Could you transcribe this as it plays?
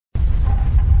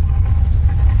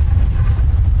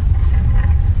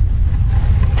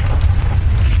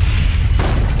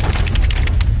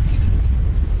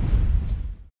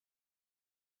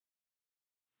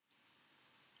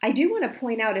I do want to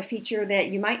point out a feature that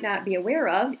you might not be aware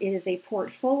of. It is a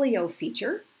portfolio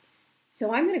feature.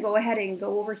 So I'm going to go ahead and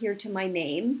go over here to my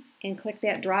name and click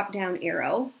that drop down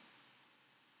arrow.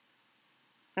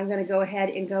 I'm going to go ahead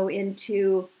and go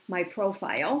into my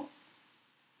profile.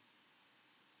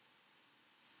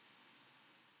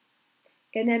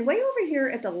 And then way over here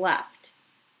at the left,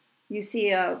 you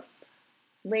see a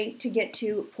link to get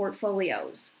to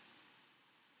portfolios.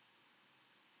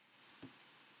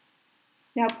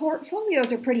 Now,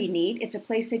 portfolios are pretty neat. It's a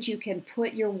place that you can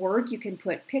put your work, you can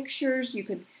put pictures, you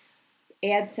could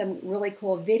add some really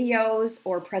cool videos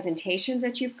or presentations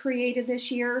that you've created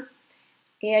this year.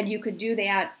 And you could do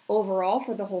that overall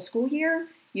for the whole school year.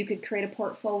 You could create a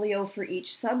portfolio for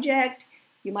each subject.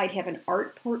 You might have an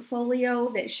art portfolio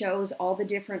that shows all the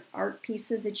different art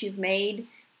pieces that you've made.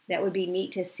 That would be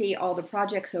neat to see all the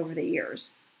projects over the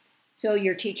years. So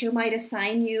your teacher might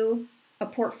assign you a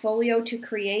portfolio to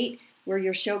create where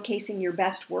you're showcasing your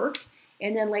best work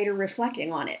and then later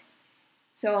reflecting on it.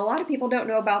 So a lot of people don't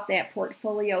know about that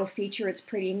portfolio feature. It's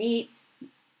pretty neat.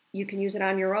 You can use it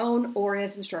on your own or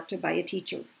as instructed by a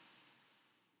teacher.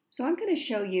 So I'm going to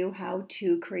show you how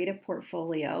to create a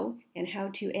portfolio and how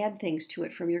to add things to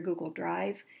it from your Google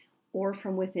Drive or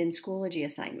from within Schoology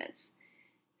assignments.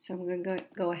 So I'm going to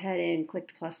go ahead and click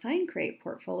the plus sign, create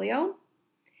portfolio.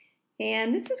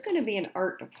 And this is going to be an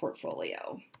art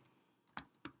portfolio.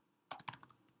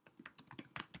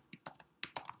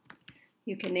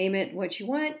 You can name it what you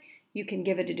want. You can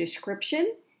give it a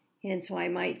description. And so I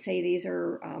might say these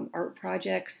are art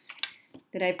projects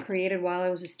that I've created while I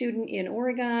was a student in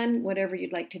Oregon, whatever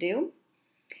you'd like to do.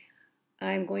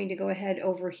 I'm going to go ahead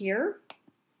over here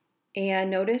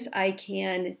and notice I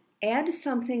can add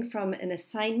something from an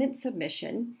assignment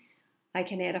submission. I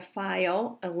can add a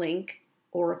file, a link,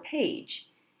 or a page.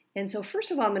 And so first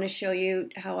of all, I'm going to show you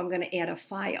how I'm going to add a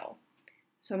file.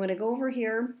 So I'm going to go over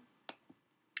here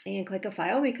and click a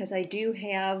file because I do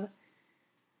have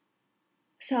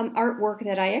some artwork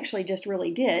that I actually just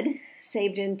really did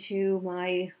saved into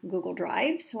my Google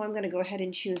Drive. So I'm going to go ahead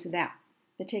and choose that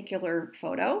particular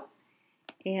photo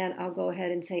and I'll go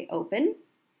ahead and say open.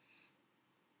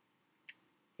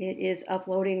 It is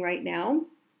uploading right now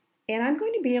and I'm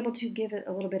going to be able to give it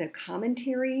a little bit of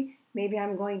commentary. Maybe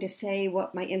I'm going to say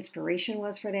what my inspiration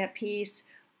was for that piece,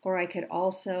 or I could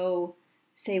also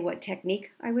say what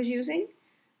technique I was using.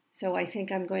 So I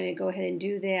think I'm going to go ahead and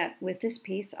do that with this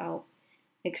piece. I'll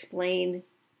explain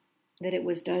that it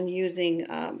was done using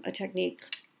a technique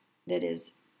that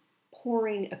is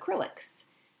pouring acrylics,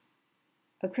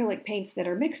 acrylic paints that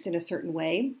are mixed in a certain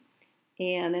way.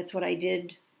 And that's what I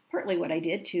did, partly what I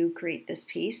did to create this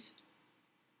piece.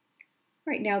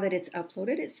 Right now that it's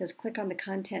uploaded, it says click on the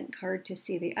content card to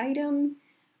see the item.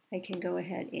 I can go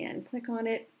ahead and click on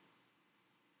it.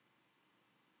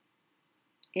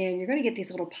 And you're going to get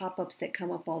these little pop-ups that come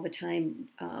up all the time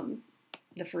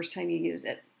the first time you use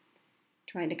it,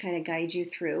 trying to kind of guide you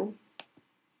through.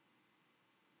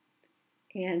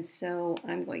 And so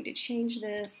I'm going to change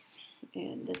this,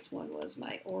 and this one was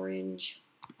my orange.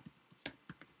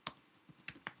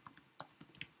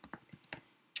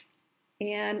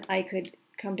 And I could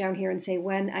come down here and say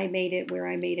when I made it, where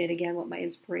I made it, again, what my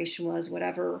inspiration was,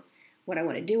 whatever, what I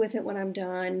want to do with it when I'm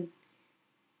done.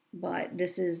 But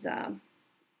this is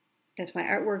that's my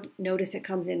artwork. Notice it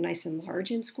comes in nice and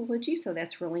large in Schoology, so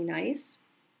that's really nice.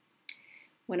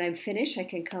 When I'm finished, I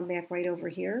can come back right over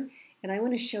here, and I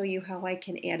want to show you how I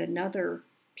can add another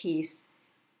piece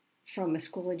from a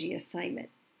Schoology assignment.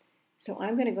 So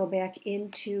I'm going to go back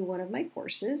into one of my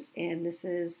courses, and this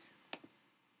is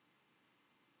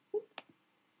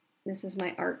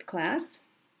my art class,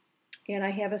 and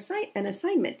I have an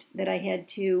assignment that I had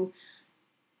to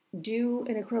do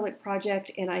an acrylic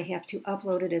project and I have to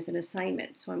upload it as an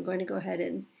assignment. So I'm going to go ahead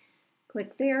and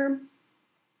click there.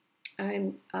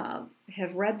 I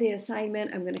have read the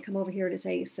assignment. I'm going to come over here to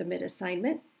say submit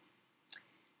assignment.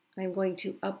 I'm going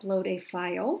to upload a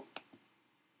file.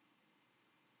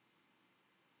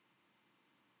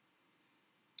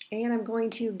 And I'm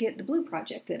going to get the blue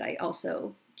project that I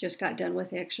also just got done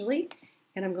with actually.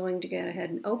 And I'm going to go ahead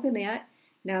and open that.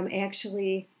 Now I'm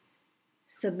actually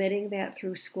submitting that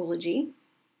through Schoology.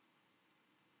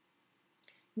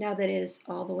 Now that it is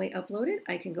all the way uploaded,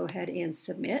 I can go ahead and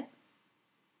submit.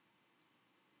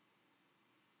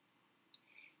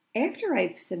 After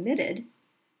I've submitted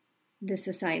this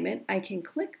assignment, I can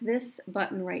click this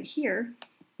button right here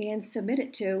and submit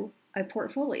it to a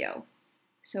portfolio.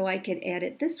 So I could add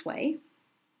it this way,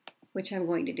 which I'm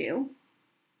going to do.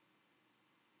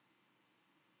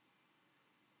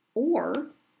 Or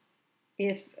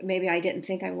if maybe I didn't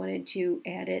think I wanted to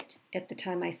add it at the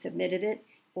time I submitted it,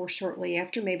 or shortly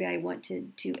after. Maybe I want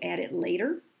to add it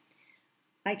later.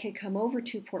 I could come over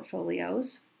to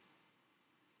Portfolios.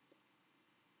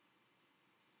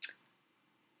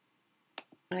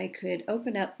 I could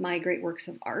open up my Great Works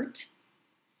of Art,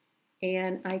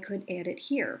 and I could add it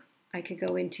here. I could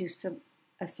go into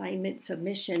assignment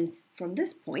submission from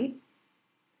this point.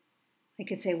 I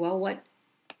could say, well, what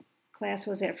class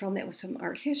was that from? That was from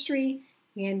art history,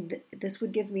 and this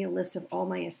would give me a list of all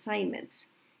my assignments,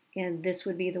 and this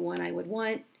would be the one I would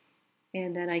want,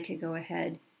 and then I could go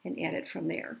ahead and add it from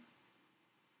there.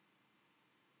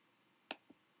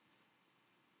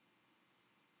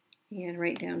 And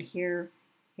right down here,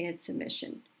 add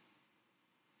submission.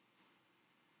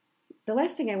 The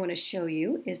last thing I want to show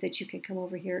you is that you can come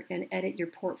over here and edit your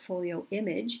portfolio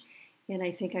image, and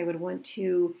I think I would want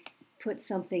to put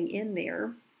something in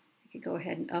there. I could go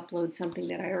ahead and upload something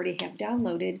that I already have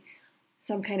downloaded,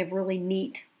 some kind of really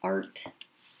neat art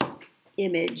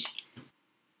image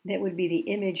that would be the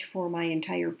image for my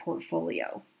entire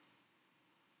portfolio.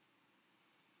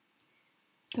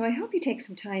 So I hope you take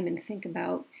some time and think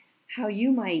about how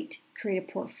you might create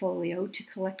a portfolio to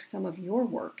collect some of your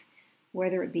work,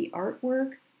 whether it be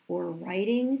artwork or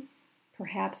writing.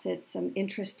 Perhaps it's some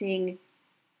interesting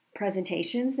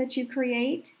presentations that you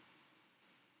create.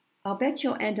 I'll bet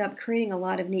you'll end up creating a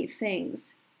lot of neat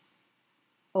things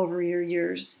over your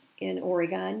years in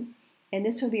Oregon, and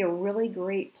this would be a really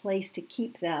great place to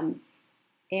keep them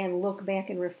and look back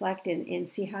and reflect and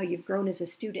see how you've grown as a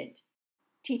student.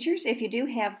 Teachers, if you do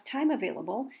have time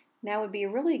available, now would be a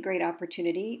really great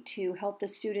opportunity to help the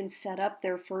students set up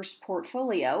their first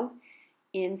portfolio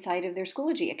inside of their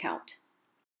Schoology account.